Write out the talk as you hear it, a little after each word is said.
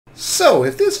So,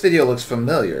 if this video looks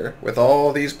familiar, with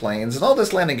all these planes and all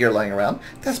this landing gear lying around,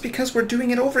 that's because we're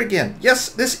doing it over again. Yes,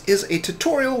 this is a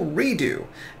tutorial redo,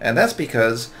 and that's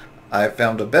because I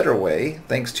found a better way,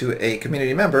 thanks to a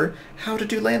community member, how to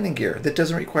do landing gear that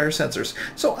doesn't require sensors.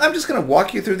 So I'm just going to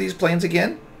walk you through these planes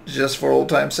again, just for old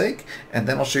time's sake, and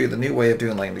then I'll show you the new way of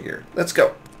doing landing gear. Let's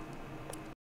go!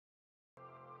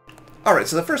 Alright,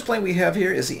 so the first plane we have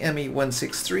here is the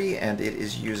ME-163, and it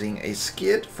is using a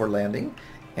skid for landing,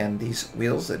 and these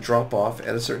wheels that drop off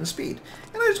at a certain speed.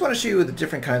 And I just want to show you the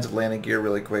different kinds of landing gear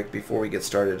really quick before we get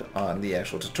started on the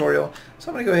actual tutorial. So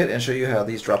I'm going to go ahead and show you how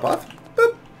these drop off.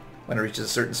 Boop! When it reaches a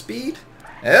certain speed.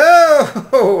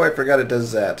 Oh, I forgot it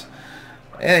does that.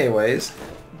 Anyways,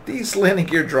 these landing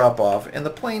gear drop off and the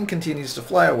plane continues to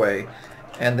fly away,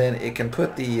 and then it can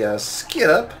put the skid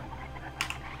up.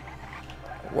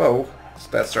 Whoa,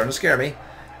 that's starting to scare me.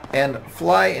 And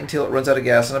fly until it runs out of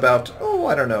gas in about,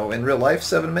 I don't know, in real life,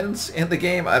 7 minutes. In the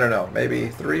game, I don't know, maybe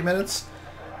 3 minutes.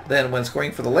 Then when it's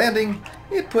going for the landing,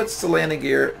 it puts the landing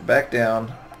gear back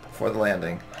down for the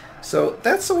landing. So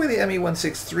that's the way the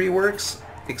ME-163 works,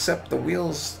 except the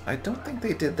wheels, I don't think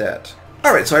they did that.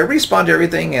 Alright, so I respawned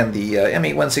everything, and the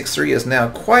ME-163 is now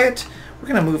quiet. We're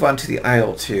going to move on to the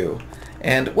IL-2.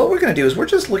 And what we're going to do is we're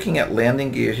just looking at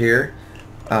landing gear here,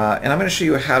 and I'm going to show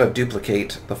you how to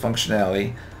duplicate the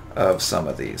functionality of some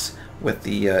of these with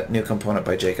the new component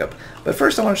by Jacob. But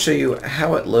first I want to show you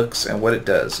how it looks and what it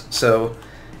does. So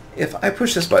if I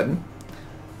push this button,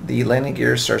 the landing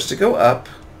gear starts to go up,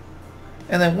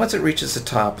 and then once it reaches the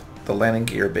top, the landing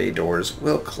gear bay doors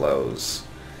will close.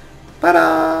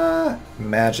 Ta-da!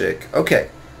 Magic. Okay,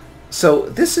 so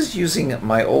this is using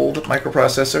my old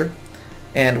microprocessor,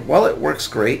 and while it works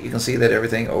great, you can see that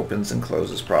everything opens and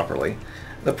closes properly.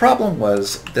 The problem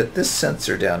was that this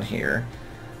sensor down here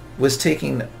was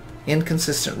taking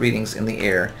inconsistent readings in the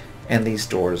air, and these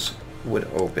doors would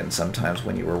open sometimes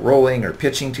when you were rolling or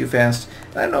pitching too fast.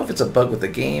 I don't know if it's a bug with the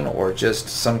game or just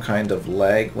some kind of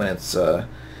lag when it's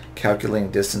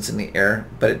calculating distance in the air,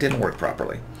 but it didn't work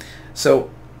properly. So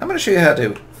I'm going to show you how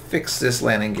to fix this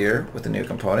landing gear with the new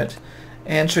component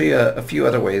and show you a few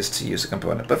other ways to use the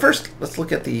component. But first, let's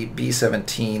look at the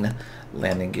B-17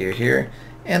 landing gear here.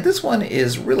 And this one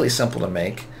is really simple to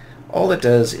make. All it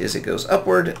does is it goes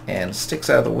upward and sticks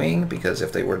out of the wing, because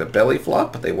if they were to belly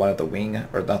flop, they wanted the wing,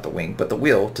 or not the wing, but the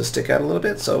wheel to stick out a little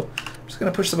bit. So I'm just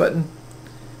going to push the button,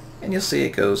 and you'll see it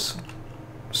goes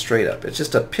straight up. It's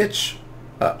just a pitch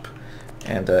up.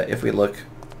 And if we look,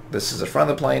 this is the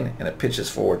front of the plane, and it pitches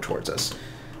forward towards us.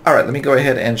 Alright, let me go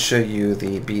ahead and show you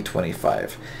the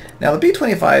B-25. Now the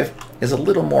B-25 is a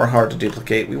little more hard to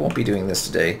duplicate. We won't be doing this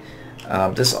today.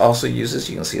 This also uses,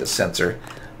 you can see, a sensor.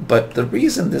 But the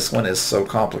reason this one is so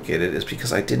complicated is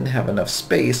because I didn't have enough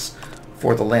space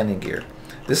for the landing gear.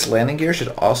 This landing gear should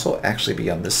also actually be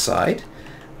on this side.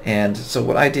 And so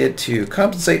what I did to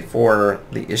compensate for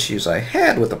the issues I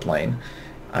had with the plane,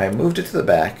 I moved it to the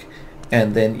back,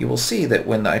 and then you will see that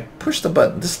when I push the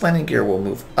button, this landing gear will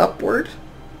move upward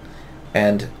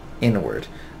and inward.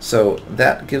 So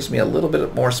that gives me a little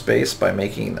bit more space by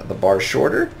making the bar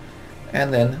shorter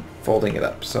and then folding it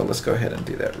up. So let's go ahead and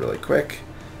do that really quick.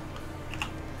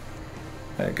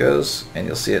 There it goes, and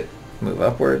you'll see it move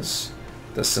upwards.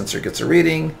 The sensor gets a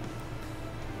reading,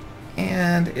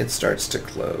 and it starts to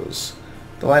close.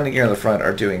 The landing gear in the front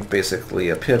are doing basically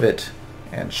a pivot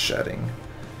and shutting,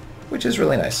 which is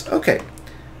really nice. Okay,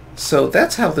 so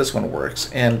that's how this one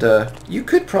works, and you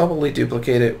could probably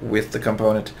duplicate it with the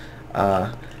component.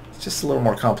 It's just a little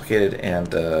more complicated,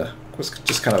 and was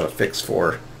just kind of a fix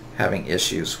for having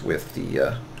issues with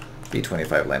the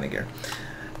B-25 landing gear.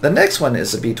 The next one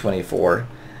is the B-24,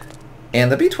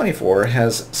 and the B-24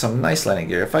 has some nice landing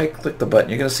gear. If I click the button,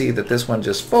 you're going to see that this one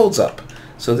just folds up.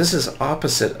 So this is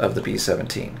opposite of the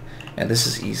B-17, and this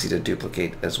is easy to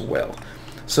duplicate as well.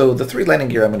 So the three landing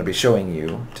gear I'm going to be showing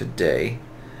you today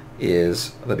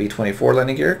is the B-24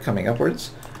 landing gear coming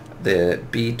upwards, the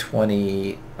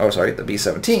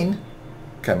B-17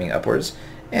 coming upwards,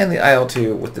 and the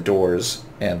IL-2 with the doors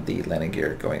and the landing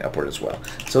gear going upward as well.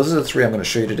 So those are the three I'm going to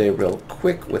show you today real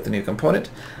quick with the new component.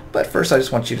 But first I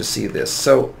just want you to see this.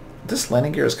 So this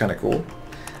landing gear is kind of cool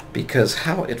because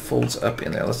how it folds up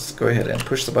in there. Let's go ahead and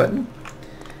push the button,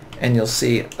 and you'll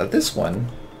see this one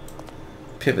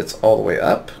pivots all the way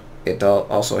up. It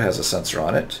also has a sensor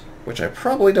on it, which I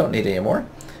probably don't need anymore.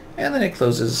 And then it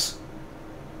closes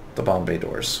the bomb bay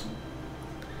doors.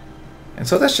 And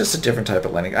so that's just a different type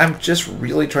of landing. I'm just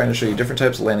really trying to show you different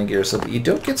types of landing gear so that you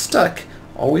don't get stuck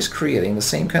always creating the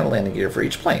same kind of landing gear for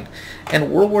each plane. And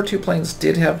World War II planes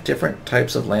did have different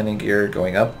types of landing gear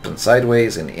going up and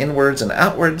sideways and inwards and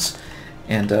outwards.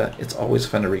 and it's always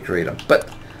fun to recreate them. But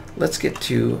let's get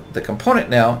to the component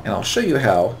now, and I'll show you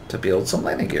how to build some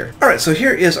landing gear. Alright, so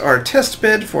here is our test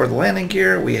bed for the landing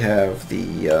gear. We have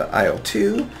the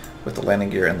IL-2 with the landing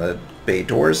gear and the bay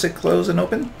doors that close and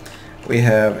open. We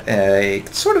have a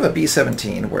sort of a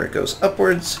B-17 where it goes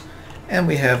upwards, and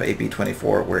we have a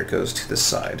B-24 where it goes to the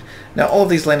side. Now all of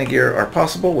these landing gear are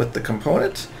possible with the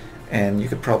component, and you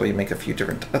could probably make a few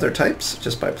different other types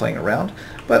just by playing around,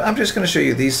 but I'm just going to show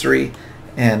you these three.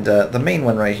 And the main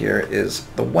one right here is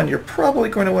the one you're probably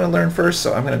going to want to learn first,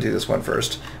 so I'm going to do this one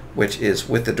first, which is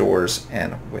with the doors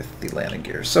and with the landing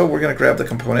gear. So we're going to grab the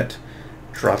component,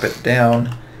 drop it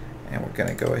down, and we're going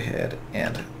to go ahead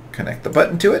and connect the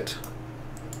button to it.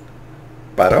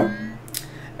 Bottom.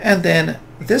 And then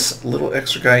this little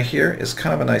extra guy here is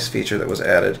kind of a nice feature that was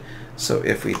added. So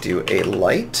if we do a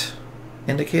light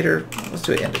indicator, let's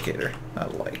do an indicator,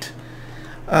 not a light.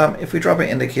 If we drop an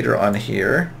indicator on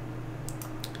here,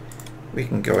 we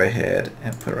can go ahead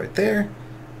and put it right there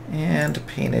and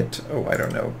paint it, oh, I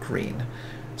don't know, green.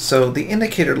 So the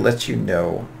indicator lets you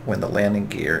know when the landing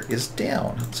gear is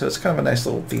down. So it's kind of a nice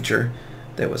little feature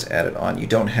that was added on. You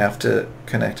don't have to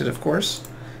connect it, of course,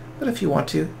 but if you want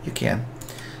to, you can.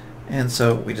 And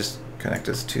so we just connect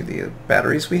this to the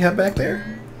batteries we have back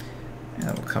there,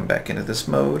 and we'll come back into this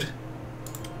mode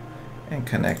and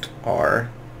connect our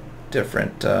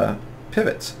different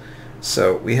pivots.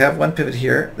 So we have one pivot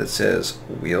here that says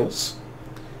wheels,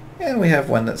 and we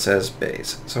have one that says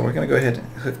bays. So we're going to go ahead and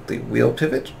hook the wheel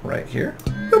pivot right here,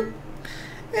 boop,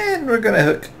 and we're going to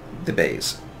hook the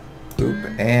bays,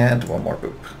 boop, and one more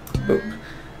boop, boop.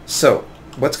 So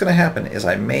what's going to happen is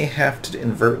I may have to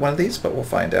invert one of these, but we'll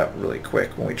find out really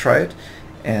quick when we try it,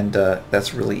 and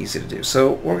that's really easy to do.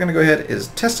 So what we're going to go ahead is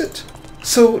test it.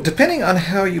 So depending on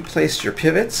how you place your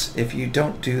pivots, if you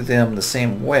don't do them the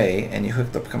same way and you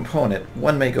hook the component,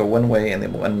 one may go one way and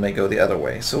then one may go the other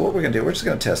way. So what we're going to do, we're just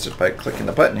going to test it by clicking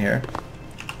the button here.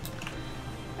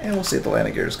 And we'll see if the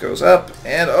landing gears goes up,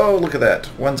 and oh, look at that.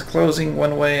 One's closing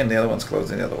one way and the other one's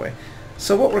closing the other way.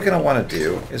 So what we're going to want to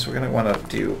do is we're going to want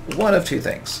to do one of two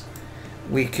things.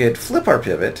 We could flip our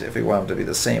pivot if we want them to be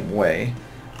the same way,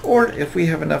 or if we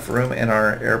have enough room in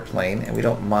our airplane and we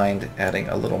don't mind adding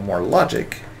a little more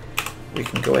logic, we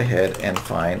can go ahead and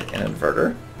find an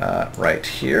inverter right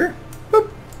here, boop,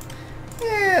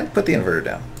 and put the inverter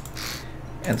down.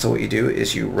 And so what you do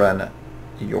is you run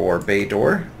your bay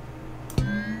door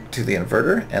to the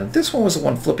inverter, and this one was the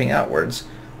one flipping outwards,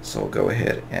 so we'll go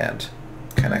ahead and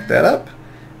connect that up.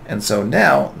 And so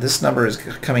now this number is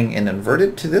coming in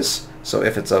inverted to this. So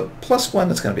if it's a +1,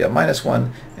 it's going to be a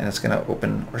 -1, and it's going to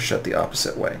open or shut the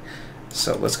opposite way.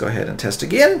 So let's go ahead and test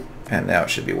again, and now it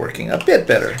should be working a bit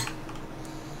better.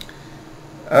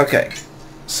 Okay,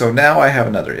 so now I have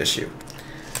another issue.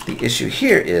 The issue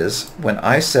here is when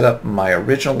I set up my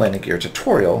original landing gear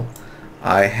tutorial,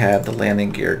 I had the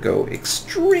landing gear go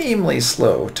extremely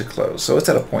slow to close. So it's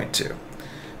at a 0.2.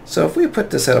 So if we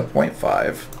put this at a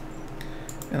 0.5,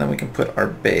 and then we can put our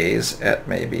bays at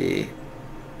maybe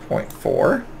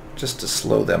 0.4 just to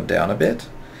slow them down a bit.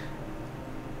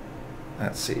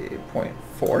 Let's see,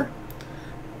 0.4.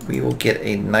 We will get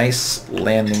a nice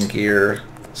landing gear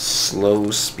slow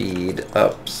speed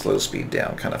up, slow speed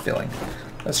down kind of feeling.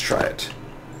 Let's try it.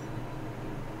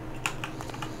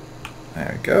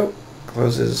 There we go.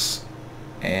 Closes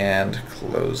and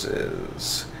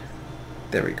closes.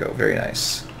 There we go. Very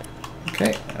nice.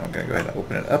 Okay, I'm going to go ahead and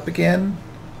open it up again.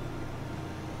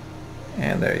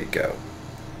 And there you go.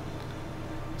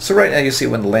 So right now you see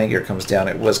when the landing gear comes down,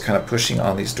 it was kind of pushing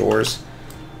on these doors.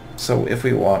 So if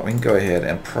we want, we can go ahead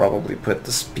and probably put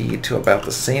the speed to about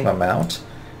the same amount,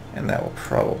 and that will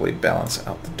probably balance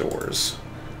out the doors.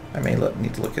 I may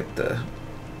need to look at the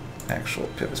actual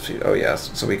pivot speed. Oh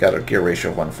yes, so we got a gear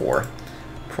ratio of 1:4.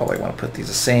 Probably want to put these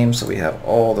the same so we have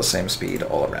all the same speed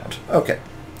all around. Okay.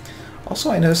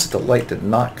 Also I noticed that the light did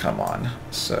not come on,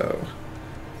 so...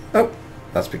 Oh,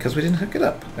 that's because we didn't hook it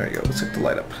up. There you go, let's hook the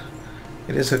light up.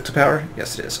 It is hooked to power?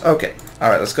 Yes, it is. Okay.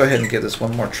 Alright, let's go ahead and give this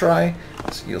one more try.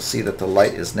 So you'll see that the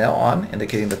light is now on,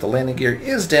 indicating that the landing gear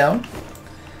is down.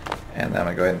 And then I'm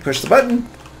going to go ahead and push the button.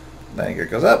 Landing gear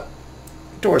goes up.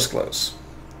 Doors close.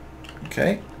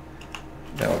 Okay.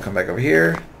 Then we'll come back over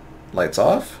here. Lights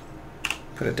off.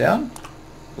 Put it down.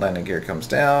 Landing gear comes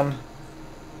down.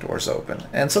 Doors open.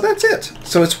 And so that's it.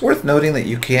 So it's worth noting that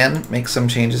you can make some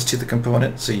changes to the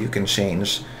component, so you can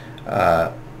change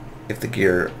if the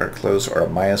gear are closed or a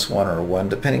 -1 or a 1,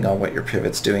 depending on what your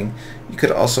pivot's doing. You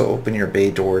could also open your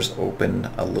bay doors open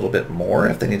a little bit more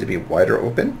if they need to be wider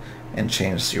open, and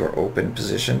change your open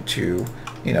position to,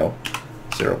 you know,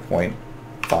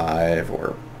 0.5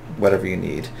 or whatever you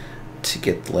need. to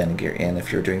get the landing gear in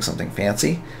if you're doing something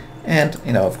fancy. And,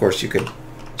 you know, of course you could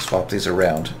swap these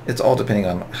around. It's all depending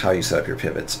on how you set up your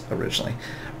pivots originally.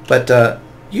 But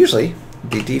usually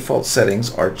the default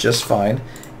settings are just fine,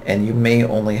 and you may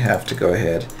only have to go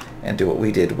ahead and do what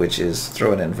we did, which is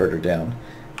throw an inverter down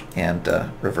and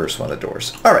reverse one of the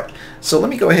doors. Alright, so let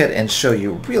me go ahead and show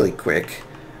you really quick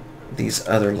these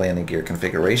other landing gear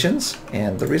configurations.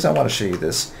 And the reason I want to show you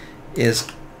this is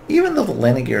even though the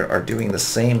landing gear are doing the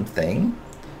same thing,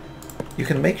 you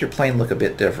can make your plane look a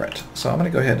bit different. So I'm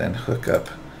going to go ahead and hook up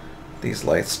these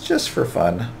lights just for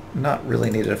fun. Not really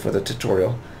needed for the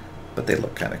tutorial, but they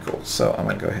look kind of cool. So I'm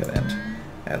going to go ahead and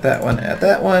add that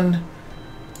one,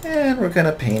 and we're going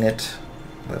to paint it,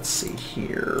 let's see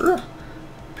here,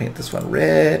 paint this one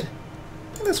red,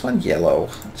 and this one yellow,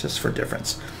 just for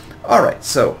difference. Alright,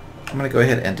 so I'm going to go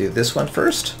ahead and do this one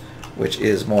first, which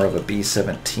is more of a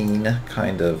B-17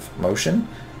 kind of motion.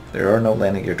 There are no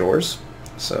landing gear doors,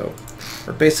 so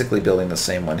we're basically building the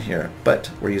same one here,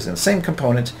 but we're using the same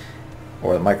component,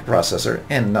 or the microprocessor,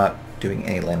 and not doing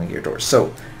any landing gear doors.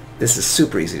 So this is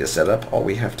super easy to set up. All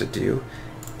we have to do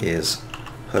is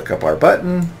hook up our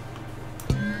button,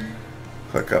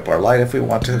 hook up our light if we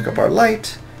want to hook up our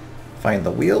light, find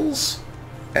the wheels,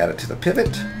 add it to the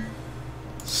pivot,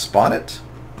 spawn it,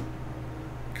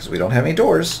 because we don't have any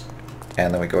doors,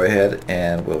 and then we go ahead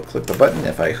and we'll click the button.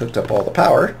 If I hooked up all the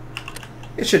power,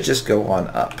 it should just go on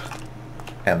up.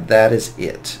 And that is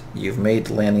it. You've made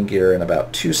landing gear in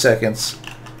about 2 seconds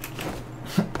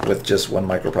with just one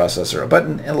microprocessor, a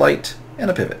button, a light, and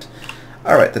a pivot.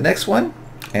 Alright, the next one,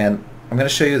 and I'm going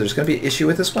to show you, there's going to be an issue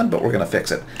with this one, but we're going to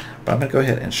fix it. But I'm going to go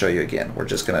ahead and show you again. We're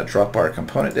just going to drop our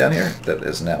component down here that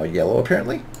is now yellow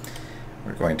apparently.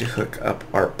 We're going to hook up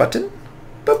our button,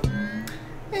 boop,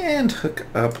 and hook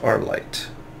up our light.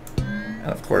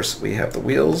 And of course we have the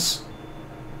wheels,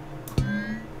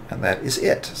 and that is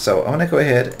it. So I'm going to go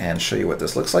ahead and show you what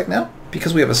this looks like now.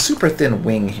 Because we have a super thin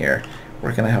wing here,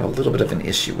 we're going to have a little bit of an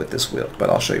issue with this wheel, but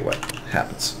I'll show you what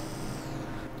happens.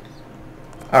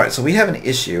 Alright, so we have an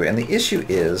issue, and the issue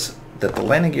is that the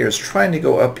landing gear is trying to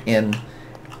go up in,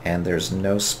 and there's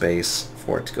no space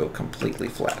for it to go completely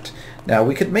flat. Now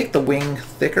we could make the wing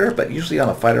thicker, but usually on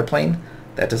a fighter plane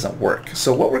that doesn't work.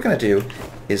 So what we're going to do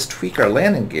is tweak our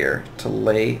landing gear to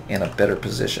lay in a better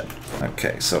position.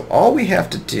 Okay, so all we have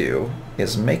to do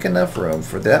is make enough room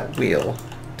for that wheel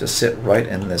to sit right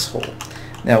in this hole.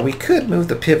 Now we could move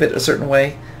the pivot a certain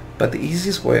way, but the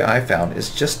easiest way I found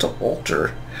is just to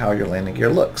alter how your landing gear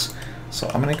looks. So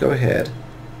I'm going to go ahead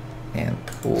and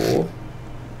pull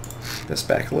this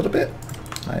back a little bit.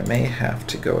 I may have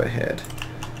to go ahead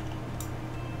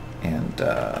and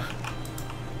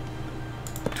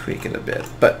tweak it a bit,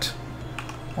 but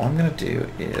all I'm going to do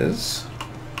is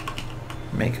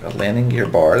make a landing gear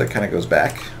bar that kind of goes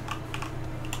back,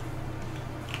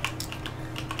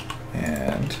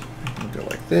 and you can go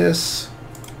like this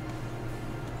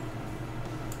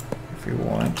if you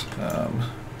want.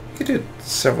 You could do it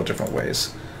several different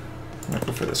ways. I'm going to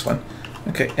go for this one.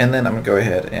 Okay, and then I'm going to go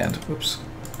ahead and, oops,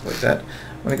 like that.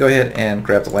 I'm going to go ahead and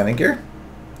grab the landing gear,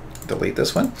 delete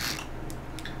this one,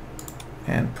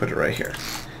 and put it right here.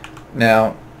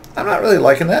 Now, I'm not really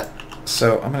liking that,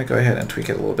 so I'm going to go ahead and tweak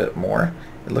it a little bit more.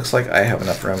 It looks like I have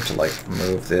enough room to like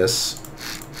move this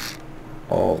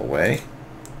all the way.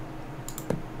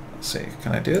 Let's see,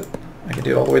 can I do it? I can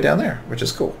do it all the way down there, which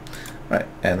is cool. Right,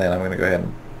 and then I'm going to go ahead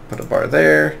and put a bar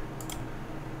there,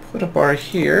 put a bar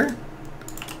here,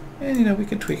 and you know, we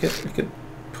can tweak it. We could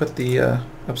put the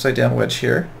upside down wedge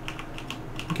here,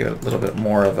 give it a little bit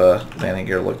more of a landing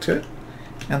gear look to it.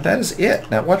 And that is it.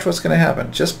 Now watch what's going to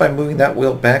happen. Just by moving that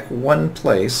wheel back one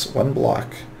place, one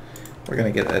block, we're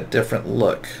going to get a different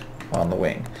look on the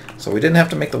wing. So we didn't have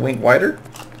to make the wing wider.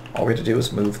 All we had to do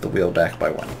is move the wheel back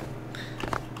by one.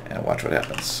 And watch what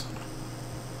happens.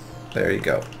 There you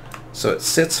go. So it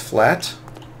sits flat,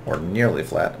 or nearly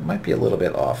flat. It might be a little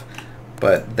bit off,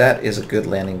 but that is a good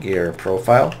landing gear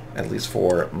profile, at least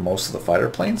for most of the fighter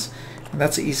planes. And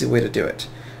that's an easy way to do it.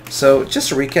 So just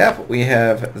to recap, we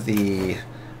have the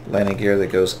landing gear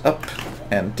that goes up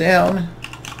and down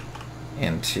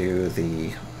into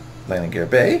the landing gear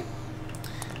bay.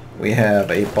 We have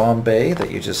a bomb bay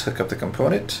that you just hook up the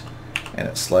component and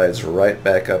it slides right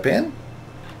back up in.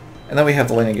 And then we have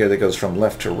the landing gear that goes from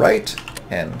left to right,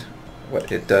 and what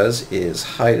it does is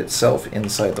hide itself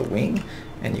inside the wing,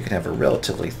 and you can have a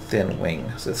relatively thin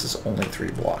wing. So this is only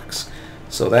 3 blocks.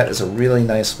 So that is a really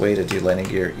nice way to do landing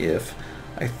gear. If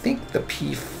I think the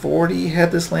P40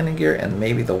 had this landing gear, and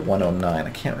maybe the 109. I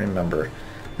can't remember.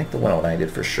 I think the 109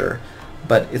 did for sure.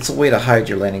 But it's a way to hide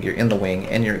your landing gear in the wing,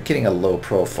 and you're getting a low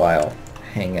profile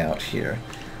hangout here.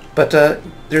 But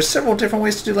there's several different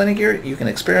ways to do landing gear. You can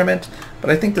experiment, but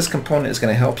I think this component is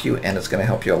going to help you, and it's going to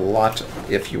help you a lot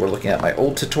if you were looking at my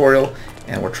old tutorial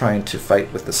and we're trying to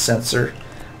fight with the sensor.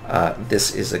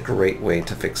 This is a great way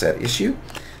to fix that issue.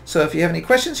 So if you have any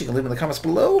questions, you can leave them in the comments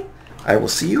below. I will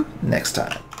see you next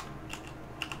time.